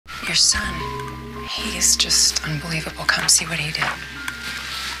Your son, he's just unbelievable. Come see what he did.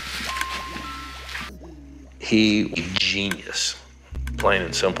 He genius, plain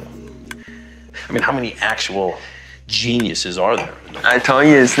and simple. I mean, how many actual geniuses are there? I told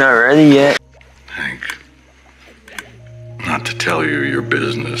you it's not ready yet. Hank, not to tell you your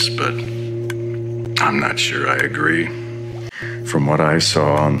business, but I'm not sure I agree. From what I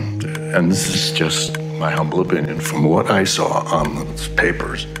saw, and this is just my humble opinion, from what I saw on those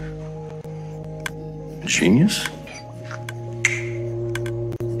papers, genius?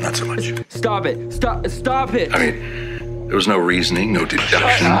 Not so much. Stop it. Stop it. I mean, there was no reasoning, no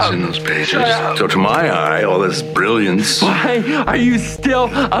deductions in those pages. So to my eye, all this brilliance... Why are you still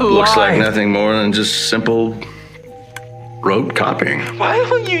alive? Looks like nothing more than just simple rote copying. Why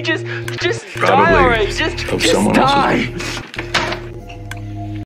don't you just Probably die already? Just someone die. else's.